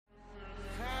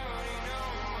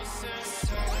Hey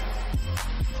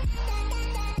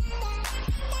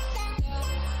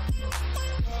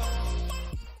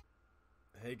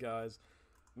guys,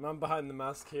 man behind the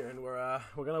mask here, and we're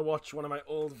gonna watch one of my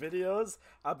old videos.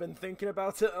 I've been thinking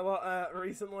about it a lot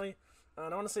recently,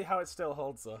 and I want to see how it still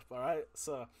holds up. All right,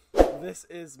 so this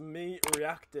is me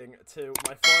reacting to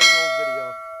my 4-year-old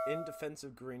video in defense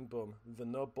of Green Bum, the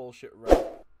No Bullshit Rant.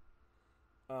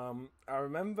 I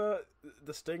remember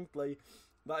distinctly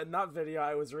that in that video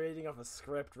I was reading off a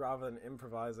script rather than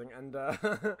improvising, and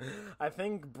I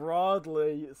think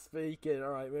broadly speaking,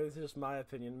 alright, maybe it's just my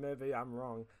opinion, maybe I'm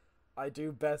wrong, I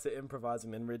do better improvising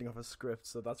than reading off a script,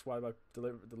 so that's why my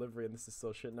delivery in this is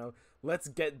so shit. Now, let's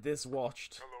get this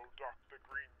watched. Hello, Dr.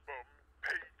 Green Bum.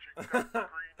 Paging Dr.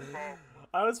 Green Bum.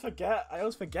 I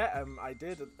always forget I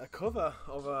did a cover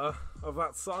of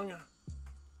that song.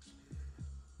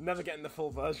 Never getting the full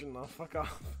version though, fuck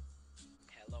off.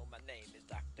 Hello, my name is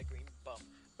Dr. Green Bum.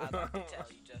 I'd like to tell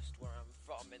you just where I'm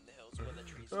from, in the hills where the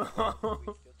trees are.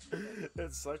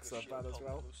 It sucks that bad as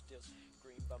well.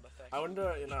 I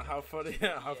wonder, you know, how funny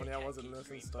I was in this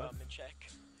and stuff.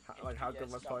 Like how good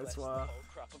my points were.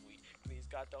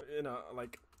 You know,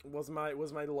 like was my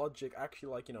logic actually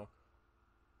like, you know,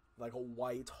 like a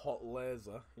white hot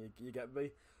laser? You get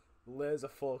me? Laser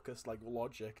focused like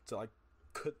logic to like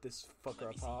cut this fucker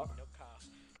apart.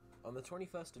 On the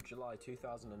 21st of July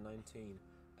 2019,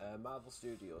 Marvel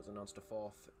Studios announced a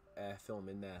fourth film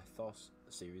in their Thor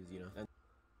series, you know. And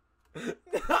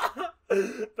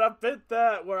that bit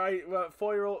there where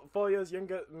 4 years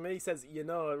younger me says, you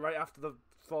know, right after the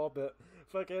 4 bit.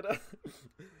 Fucking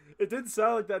it did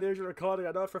sound like that usual recording.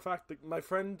 I know for a fact that my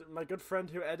good friend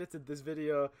who edited this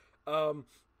video,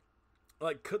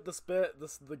 like cut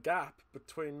the gap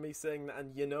between me saying that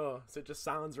and you know, so it just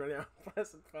sounds really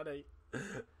unpleasant funny.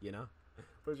 you know,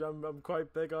 which I'm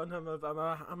quite big on. I'm a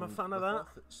fan of that.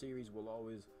 The series will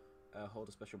always hold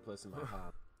a special place in my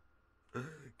heart.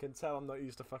 Can tell I'm not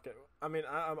used to fucking. I mean,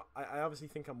 I obviously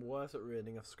think I'm worse at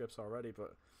reading of scripts already,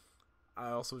 but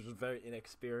I also was just very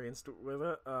inexperienced with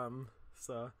it.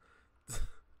 So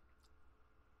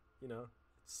you know, it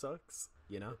sucks.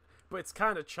 You know, but it's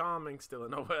kind of charming still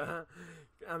in a way.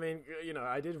 I mean, you know,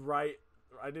 I did write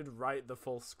the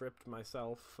full script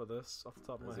myself for this off the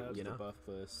top of my head. You know, the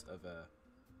birthplace of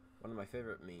one of my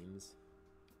favorite memes,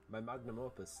 my magnum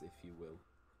opus, if you will.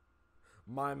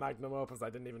 My magnum opus.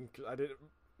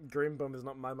 Green Bum is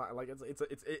not my like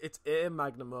it's a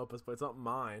magnum opus, but it's not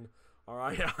mine. All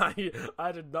right,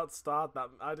 I did not start that.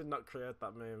 I did not create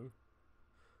that meme.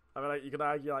 I mean, like, you could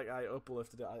argue like I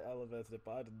uplifted it, I elevated it,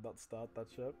 but I did not start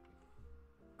that shit.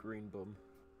 Green Bum.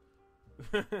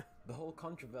 The whole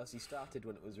controversy started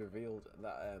when it was revealed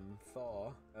that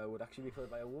Thor would actually be played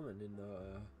by a woman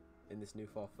in this new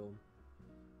Thor film.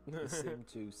 This seemed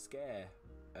to scare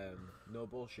No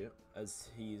Bullshit, as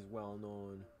he is well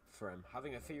known for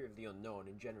having a fear of the unknown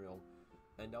in general,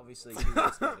 and obviously he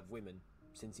was scared of women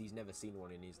since he's never seen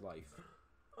one in his life.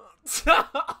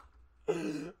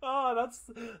 Oh,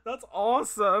 that's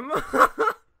awesome.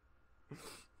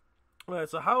 Wait,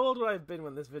 so how old would I have been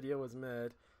when this video was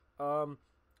made? So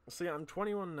yeah, I'm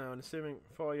 21 now, and assuming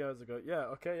 4 years ago, yeah,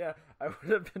 okay, yeah, I would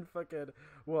have been fucking,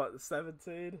 what,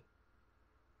 17?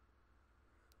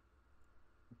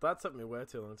 That took me way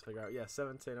too long to figure out. Yeah,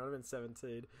 17, I would have been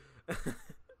 17.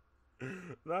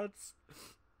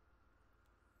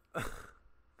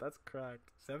 That's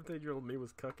cracked. 17-year-old me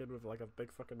was cooking with like a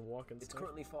big fucking walking stick. It's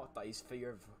currently thought that his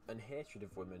fear of and hatred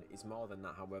of women is more than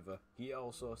that, however. He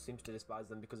also seems to despise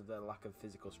them because of their lack of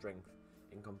physical strength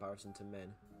in comparison to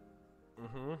men.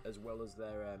 As well as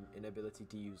their inability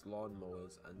to use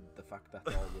lawnmowers and the fact that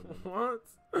all women are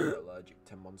allergic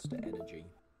to Monster Energy.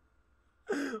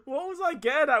 What was I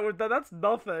getting at with that? That's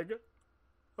nothing.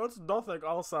 That's nothing.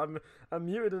 Also, I'm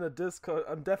muted in a Discord.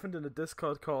 I'm deafened in a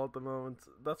Discord call at the moment.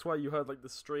 That's why you heard like the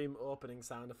stream opening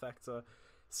sound effect.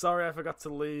 Sorry, I forgot to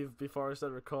leave before I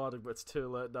started recording, but it's too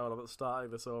late now, and I'm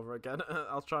starting this over again.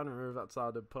 I'll try and remove that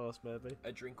sound in post, maybe.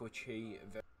 A drink which he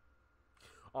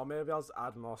or maybe I'll just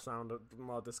add more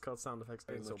Discord sound effects.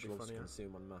 very It'll much be loves to funnier.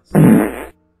 consume en masse.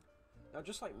 Now,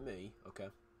 just like me, okay,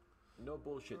 No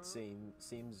Bullshit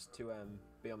seems to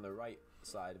be on the right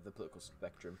side of the political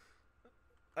spectrum.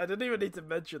 I didn't even need to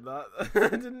mention that. I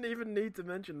didn't even need to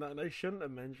mention that, and I shouldn't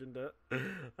have mentioned it.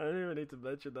 I didn't even need to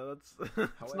mention that. That's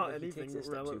it's not anything he takes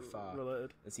it a step too far,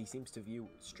 related. As he seems to view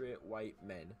straight white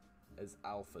men as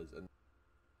alphas and.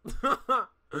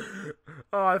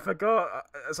 Oh, I forgot.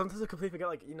 Sometimes I completely forget,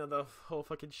 like, you know, the whole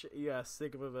fucking shit. Yeah,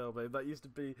 Sigma male, babe. That used to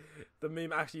be the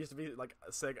meme. Actually, used to be like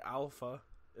Sig Alpha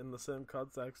in the same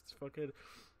context. Fucking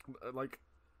like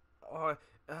Oh,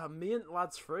 me and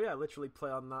Lads Free, I literally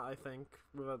play on that. I think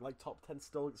with a like top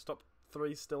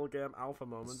 3 still game alpha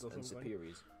moments or and something.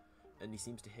 superiors, and he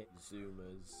seems to hit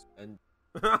zoomers and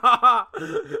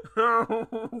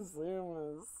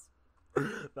Zoomers.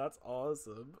 That's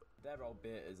awesome. they're all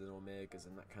betas and omegas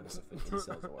and that kind of stuff and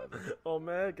incels or whatever.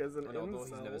 Omegas and And although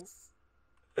he's never incels.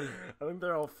 I think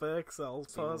they're all fake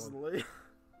cells, seen one. personally.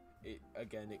 It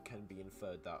can be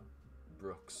inferred that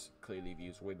Brooks clearly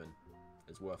views women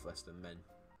as worthless than men.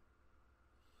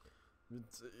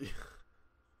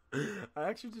 I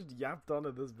actually just yapped on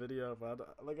in this video, man.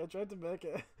 Like, I tried to make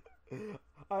it.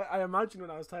 I imagine when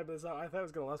I was typing this out, I thought it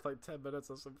was gonna last like 10 minutes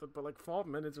or something, but like 4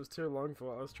 minutes was too long for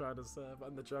what I was trying to say,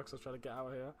 and the jokes I was trying to get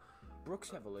out here. Brooks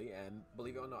heavily,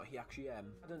 believe it or not, he actually had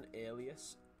an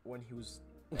alias when he was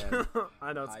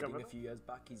I know it's hiding coming. a few years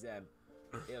back. His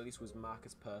alias was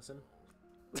Marcus Person.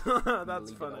 That's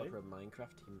lead funny. developer of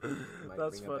Minecraft. He might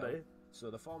That's ring a bell. funny.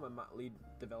 So the former lead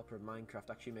developer of Minecraft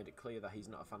actually made it clear that he's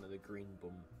not a fan of the green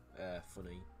bum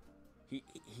funny. He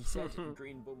said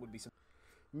green bum would be some.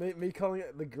 Me calling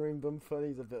it the green bum funny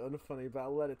is a bit unfunny, but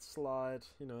I'll let it slide.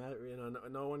 You know,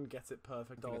 no one gets it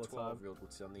perfect all a the time. 12-year-old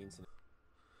would say on the internet.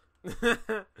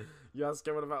 You ask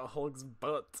him about Hulk's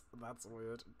butt. That's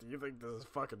weird. Do you think this is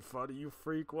fucking funny, you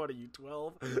freak? What are you,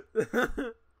 12?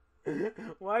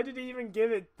 Why did he even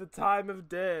give it the time of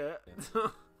day?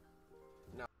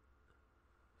 No.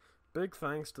 Big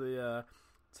thanks to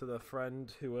the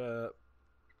friend who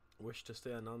wished to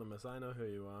stay anonymous. I know who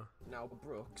you are. Now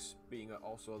Brooks, being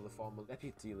also the former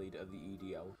deputy leader of the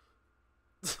EDL.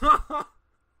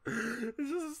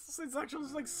 It's actually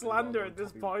just like slander at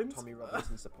this point. Tommy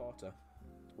Robinson's supporter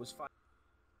was fine.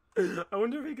 I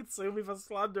wonder if he could sue me for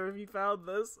slander if he found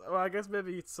this. Well, I guess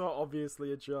maybe it's so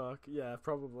obviously a joke. Yeah,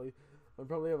 probably. I'm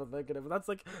probably overthinking it, but that's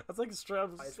like straight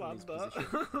up slander.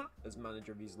 As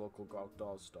manager of his local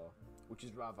outdoors store, which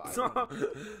is rather ironic.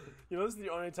 You know, this is the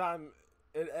only time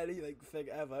in any like thing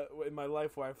ever in my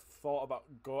life where I've thought about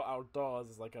go outdoors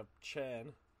as like a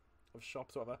chain of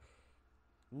shops or whatever.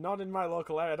 Not in my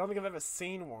local area. I don't think I've ever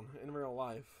seen one in real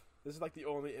life. This is like the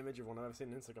only image of one I've ever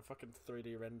seen. It's like a fucking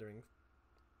 3D rendering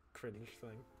cringe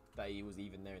thing. That he was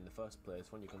even there in the first place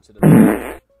when you consider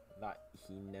that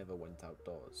he never went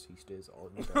outdoors. He stays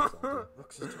indoors all day.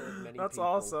 Brooks has told many That's people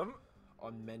awesome.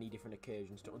 on many different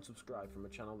occasions to unsubscribe from a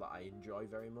channel that I enjoy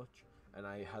very much, and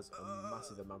I has a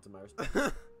massive amount of my respect.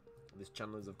 This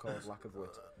channel is of course Lack of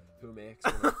Wit, who makes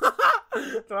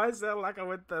Do I say Lack of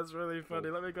Wit? That's really funny.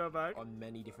 Let me go back. on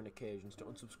many different occasions to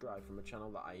unsubscribe from a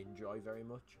channel that I enjoy very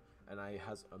much, and I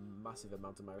has a massive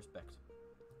amount of my respect.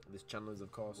 This channel is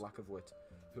of course Lack of Wit,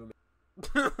 who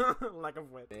Lack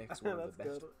of Wit. makes one of That's the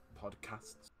best good.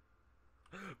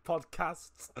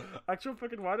 podcasts. Actual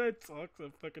fucking, why do I talk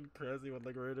so fucking crazy when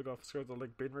like reading off scripts are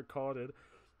like being recorded?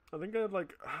 I think I had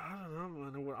like, I don't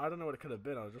know, man. I don't know what it could have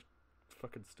been. I was just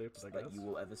fucking stupid, I guess. That you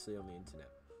will ever see on the internet.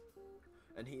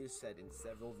 And he has said in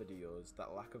several videos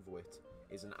that Lack of Wit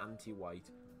is an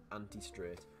anti-white,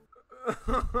 anti-straight.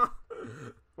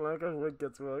 Lack of Wit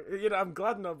gets work. You know, I'm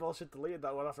glad no bullshit deleted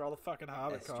that one after all the fucking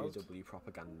harm it caused. SJW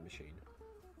propaganda machine.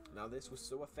 Now this was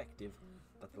so effective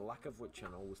that the Lack of Wit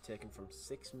channel was taken from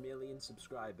 6 million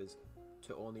subscribers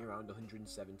to only around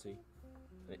 170.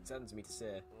 And it saddens me to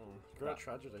say, great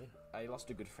tragedy. I lost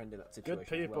a good friend in that situation. Good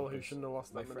people as well, who shouldn't have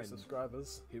lost my that many friend,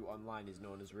 subscribers. who online is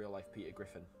known as real life Peter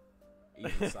Griffin,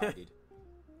 even sided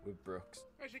with Brooks.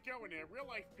 How's it going there? Real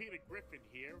life Peter Griffin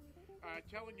here,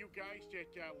 telling you guys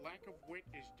that Lack of Wit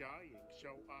is dying. So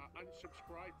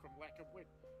unsubscribe from Lack of Wit.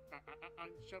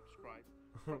 Unsubscribe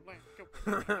from Lack of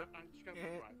Wit.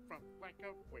 Unsubscribe from Lack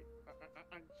of Wit.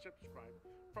 Unsubscribe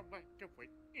from Lack of Wit.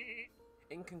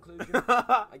 In conclusion,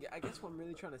 I guess what I'm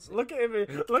really trying to say. Look at me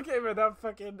in that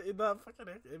fucking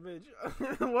image.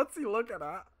 What's he looking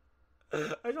at?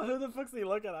 I don't know who the fuck's he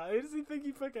looking at. Who does he think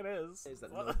he fucking is? Is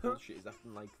that no bullshit is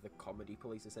acting like the comedy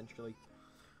police essentially?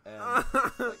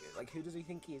 Like who does he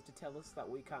think he is to tell us that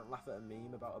we can't laugh at a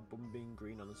meme about a bum being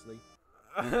green? Honestly,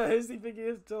 Who does he think he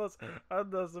is to tell us? I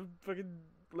don't know, some fucking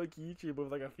like YouTube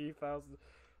with like a few thousand.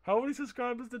 How many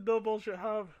subscribers did No Bullshit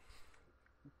have?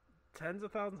 Tens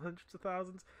of thousands, hundreds of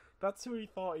thousands. That's who he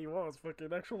thought he was.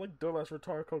 Fucking actual like dumbass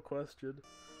rhetorical question.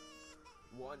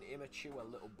 what an immature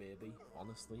little baby.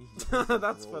 Honestly,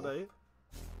 That's funny.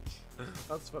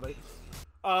 That's funny.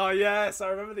 Oh yes, I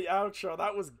remember the outro.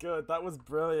 That was good. That was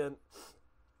brilliant.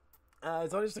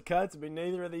 It's only just occurred to me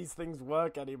neither of these things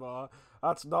work anymore.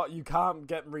 That's not. You can't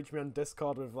reach me on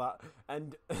Discord with that,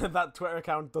 and that Twitter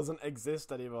account doesn't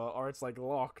exist anymore, or it's like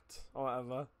locked or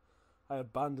whatever. I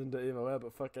abandoned it either way,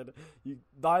 but fucking,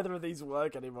 neither of these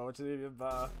work anymore, which is even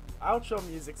better. Outro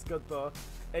music's good though.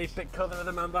 8-bit cover of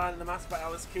The Man Behind the Mask by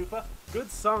Alice Cooper.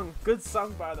 Good song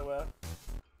by the way.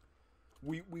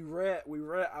 We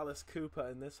rate Alice Cooper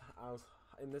in this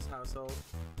household.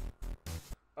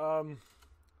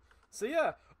 So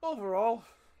yeah, overall,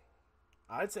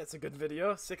 I'd say it's a good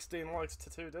video. 16 likes to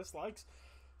 2 dislikes.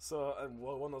 So, and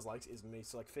well, one of those likes is me,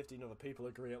 so like 15 other people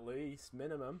agree at least,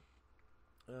 minimum.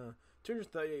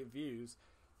 238 views.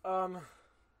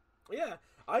 Yeah,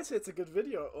 I'd say it's a good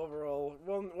video overall.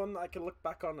 One that I can look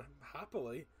back on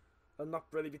happily and not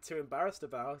really be too embarrassed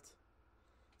about.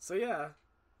 So yeah.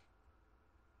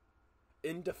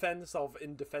 In defense of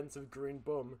Green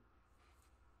Bum.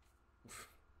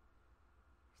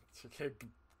 Okay,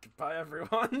 goodbye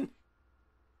everyone.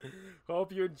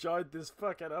 Hope you enjoyed this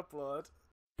fucking upload.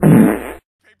 Paperback.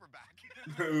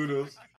 Who knows?